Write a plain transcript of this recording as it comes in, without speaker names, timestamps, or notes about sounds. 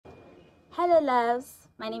Hello loves,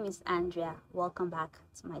 my name is Andrea. Welcome back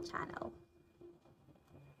to my channel.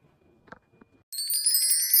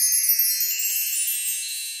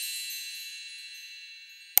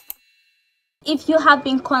 If you have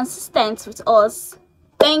been consistent with us,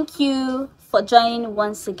 thank you for joining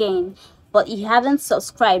once again. But if you haven't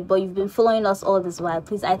subscribed but you've been following us all this while,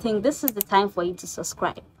 please, I think this is the time for you to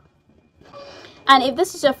subscribe. And if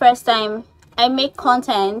this is your first time, I make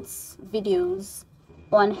content videos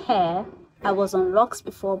on hair. I was on locks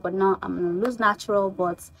before, but now I'm on loose natural,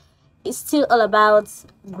 but it's still all about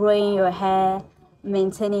growing your hair,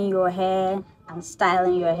 maintaining your hair, and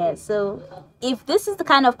styling your hair. So if this is the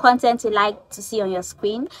kind of content you like to see on your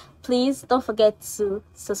screen, please don't forget to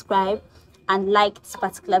subscribe and like this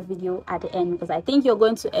particular video at the end, because I think you're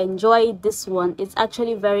going to enjoy this one. It's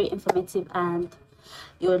actually very informative and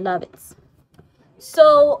you'll love it.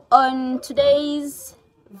 So on today's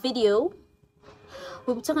video,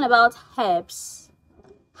 we'll be talking about herbs.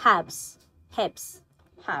 Herbs.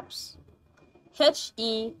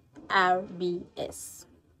 H-E-R-B-S.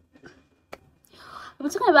 We'll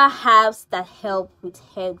be talking about herbs that help with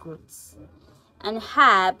hair growth. And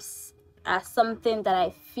herbs are something that I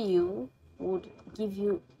feel would give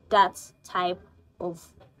you that type of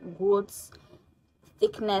growth,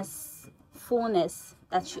 thickness, fullness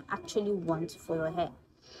that you actually want for your hair.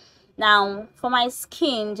 Now, for my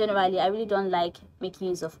skin, generally, I really don't like making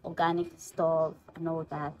use of organic stuff and all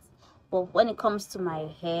that. But when it comes to my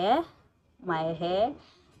hair,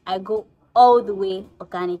 I go all the way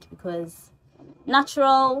organic, because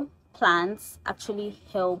natural plants actually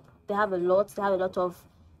help. They have a lot of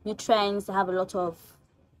nutrients, they have a lot of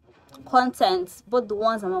content, both the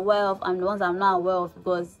ones I'm aware of and the ones I'm not aware of,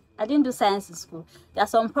 because I didn't do science in school. There are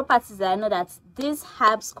some properties that I know that these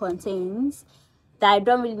herbs contains that I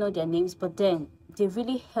don't really know their names, but then they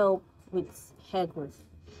really help with hair growth.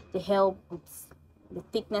 They help with the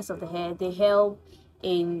thickness of the hair. They help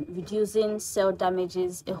in reducing cell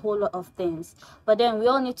damages, a whole lot of things. But then we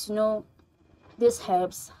all need to know these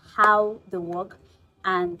herbs, how they work,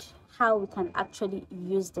 and how we can actually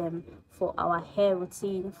use them for our hair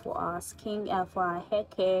routine, for our skin, for our hair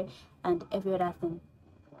care, and every other thing.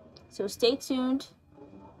 So stay tuned.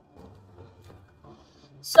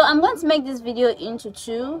 So I'm going to make this video into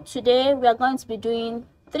two. Today we are going to be doing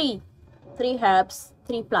three herbs,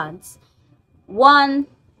 three plants. One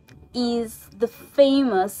is the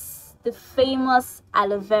famous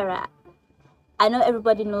aloe vera. I know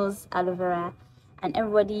everybody knows aloe vera, and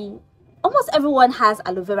almost everyone has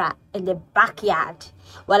aloe vera in their backyard.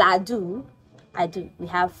 Well, I do. We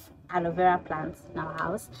have aloe vera plants in our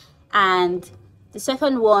house. And the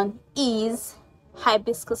second one is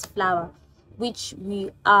hibiscus flower, which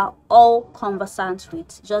we are all conversant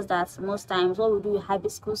with. Just that most times what we do with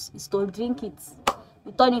hibiscus is to drink it.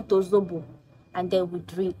 We turn it to zobo and then we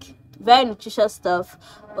drink. Very nutritious stuff,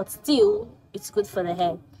 but still it's good for the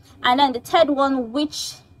hair. And then the third one,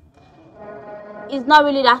 which is not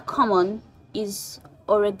really that common, is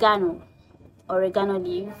oregano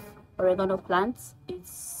leaf, oregano plants.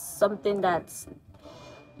 It's something that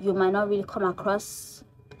you might not really come across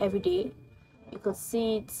every day. You could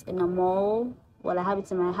see it in a mall. Well, I have it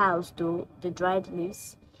in my house though, the dried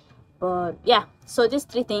leaves. But yeah, so these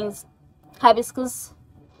three things: hibiscus,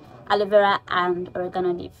 aloe vera, and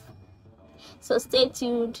oregano leaf. So stay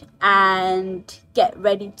tuned and get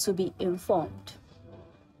ready to be informed.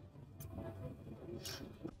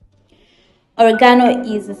 Oregano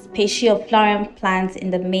is a species of flowering plant in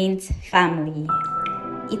the mint family.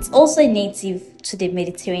 It's also native to the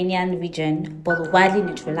Mediterranean region, but widely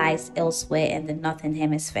naturalized elsewhere in the Northern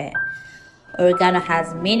Hemisphere. Oregano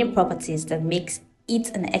has many properties that makes it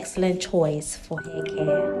an excellent choice for hair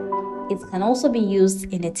care. It can also be used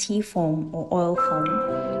in a tea form or oil form,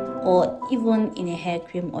 or even in a hair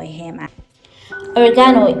cream or a hair mask.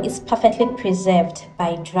 Oregano is perfectly preserved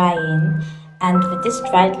by drying, and with these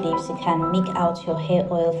dried leaves you can make out your hair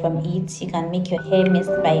oil from it. You can make your hair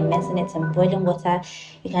mist by immersing it in boiling water.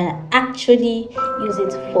 You can actually use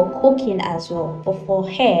it for cooking as well. But for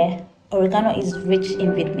hair, oregano is rich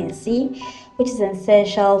in vitamin C, which is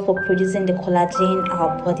essential for producing the collagen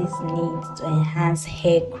our bodies need to enhance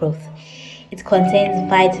hair growth. It contains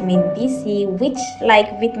vitamin B6, which,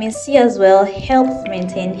 like vitamin C as well, helps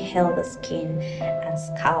maintain healthy skin and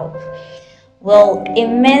scalp. Well,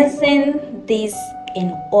 immersing this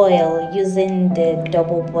in oil using the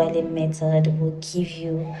double boiling method will give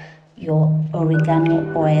you your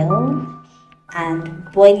oregano oil,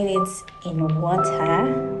 and boiling it in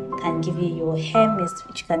water can give you your hair mist,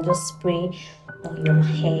 which you can just spray on your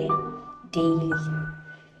hair daily,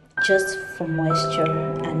 just for moisture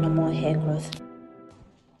and normal hair growth.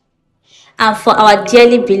 And for our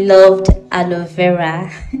dearly beloved aloe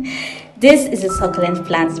vera, this is a succulent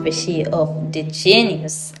plant species of the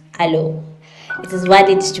genus aloe. It is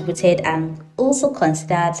widely distributed and also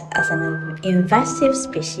considered as an invasive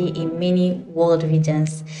species in many world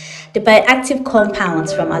regions. The bioactive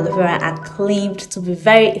compounds from aloe vera are claimed to be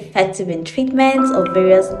very effective in treatments of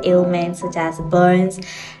various ailments such as burns,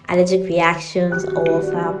 allergic reactions,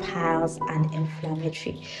 ulcer, piles, and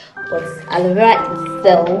inflammatory. But aloe vera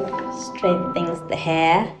itself strengthens the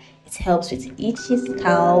hair. It helps with itchy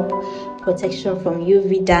scalp, protection from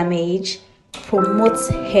UV damage, promotes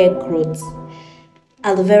hair growth.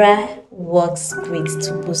 Aloe vera works great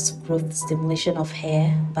to boost growth stimulation of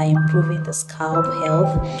hair by improving the scalp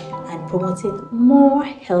health and promoting more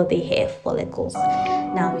healthy hair follicles.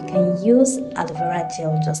 Now we can use aloe vera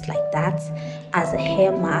gel just like that as a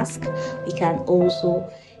hair mask. We can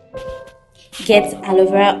also get aloe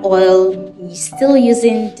vera oil still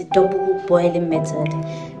using the double boiling method.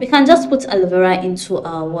 We can just put aloe vera into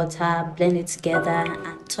our water, blend it together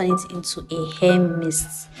and turn it into a hair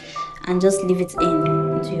mist and just leave it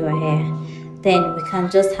into your hair. Then we can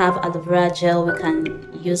just have aloe vera gel. We can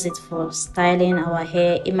use it for styling our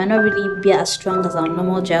hair. It might not really be as strong as our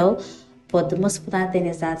normal gel, but the most important thing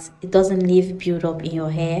is that it doesn't leave build up in your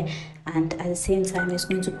hair, and at the same time it's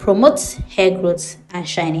going to promote hair growth and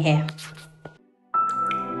shiny hair.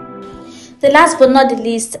 The last but not the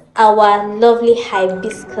least, our lovely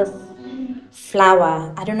hibiscus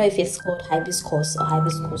flower. I don't know if it's called hibiscus or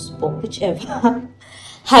hibiscus, but whichever.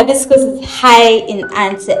 Hibiscus is high in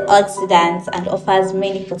antioxidants and offers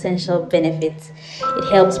many potential benefits.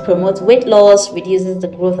 It helps promote weight loss, reduces the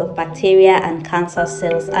growth of bacteria and cancer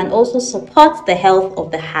cells, and also supports the health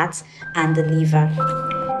of the heart and the liver.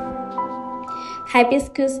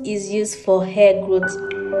 Hibiscus is used for hair growth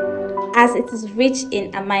as it is rich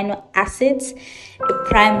in amino acids, a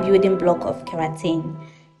prime building block of keratin.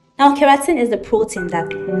 Now, keratin is the protein that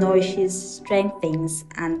nourishes, strengthens,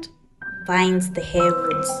 and binds the hair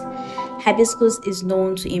roots. Hibiscus is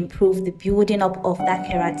known to improve the building up of that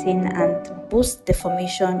keratin and boost the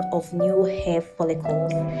formation of new hair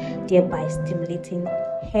follicles, thereby stimulating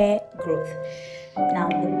hair growth. Now,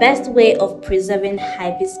 the best way of preserving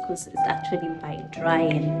hibiscus is actually by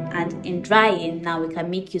drying, and in drying, now we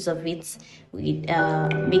can make use of it with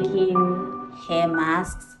making hair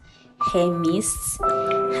masks, hair mists,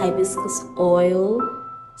 hibiscus oil,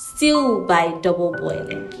 still by double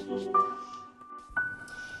boiling.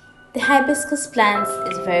 The hibiscus plant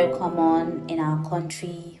is very common in our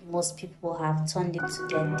country. Most people have turned it to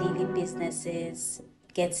their daily businesses,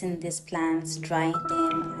 getting these plants, drying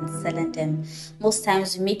them, and selling them. Most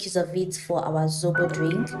times we make use of it for our zobo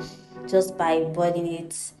drink just by boiling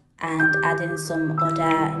it and adding some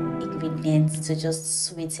other ingredients to just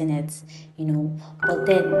sweeten it. But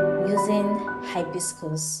then using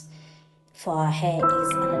hibiscus for our hair is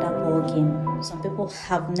another ball game. Some people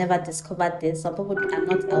have never discovered this, some people are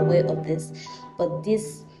not aware of this, but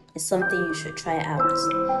this is something you should try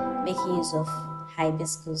out. Making use of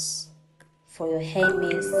hibiscus for your hair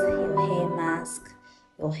mist, your hair mask,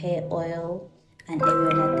 your hair oil, and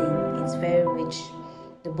every other thing. It's very rich.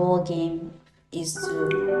 The ball game is to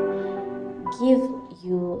give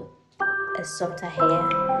you a softer hair,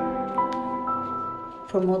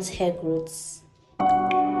 promotes hair growth,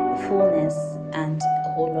 fullness, and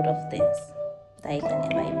a whole lot of things that you can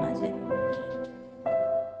ever imagine.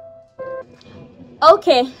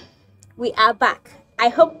 Okay, we are back. I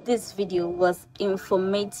hope this video was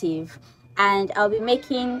informative, and I'll be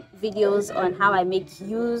making videos on how I make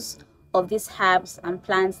use of these herbs and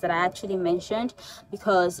plants that I actually mentioned,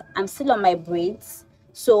 because I'm still on my braids,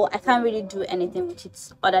 so I can't really do anything with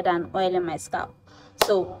it other than oiling my scalp.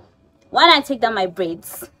 So when I take down my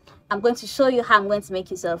braids, I'm going to show you how I'm going to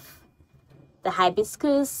make use of the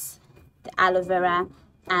hibiscus, the aloe vera,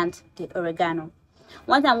 and the oregano.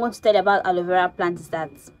 One thing I'm going to tell you about aloe vera plant is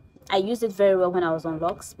that I used it very well when I was on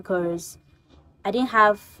locks, because I didn't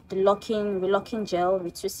have the relocking gel,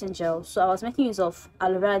 retwisting gel, so I was making use of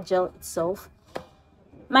aloe vera gel itself.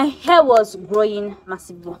 My hair was growing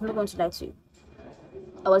massively. I'm not going to lie to you.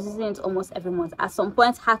 I was using it almost every month. At some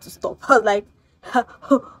point, I had to stop. I was like,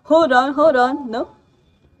 hold on, no,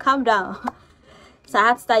 calm down. So I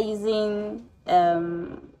had to start using a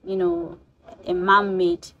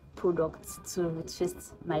man-made product to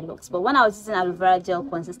twist my locks. But when I was using aloe vera gel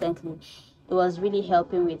consistently, it was really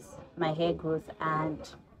helping with my hair growth, and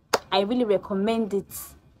I really recommend it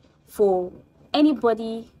for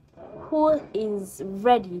anybody who is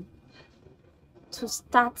ready to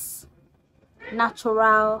start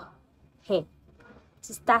natural hair,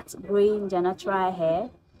 to start growing their natural hair.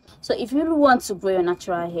 So if you really want to grow your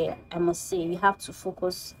natural hair, I must say you have to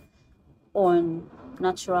focus on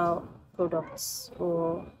natural products,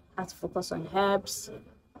 or have to focus on herbs,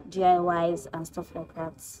 DIYs, and stuff like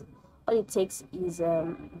that. All it takes is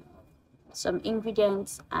some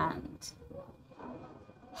ingredients and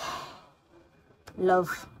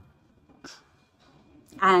love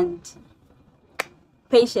and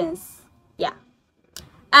patience, yeah,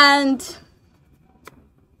 and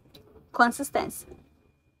consistency.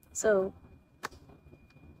 So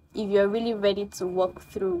if you're really ready to walk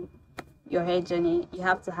through your hair journey, you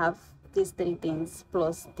have to have these 3 things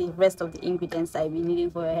plus the rest of the ingredients that you'll be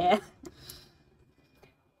needing for your hair.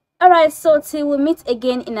 All right, so till we meet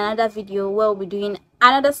again in another video where we'll be doing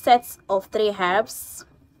another set of 3 herbs.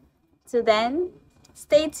 Till then,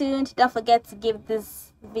 stay tuned. Don't forget to give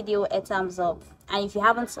this video a thumbs up, and if you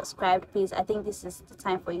haven't subscribed, please, I think this is the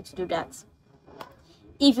time for you to do that.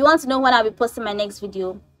 If you want to know when I'll be posting my next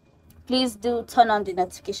video, please do turn on the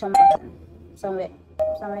notification button somewhere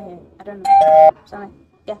here, I don't know, somewhere,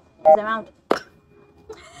 yeah, it's around.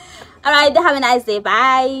 All right, have a nice day.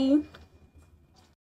 Bye.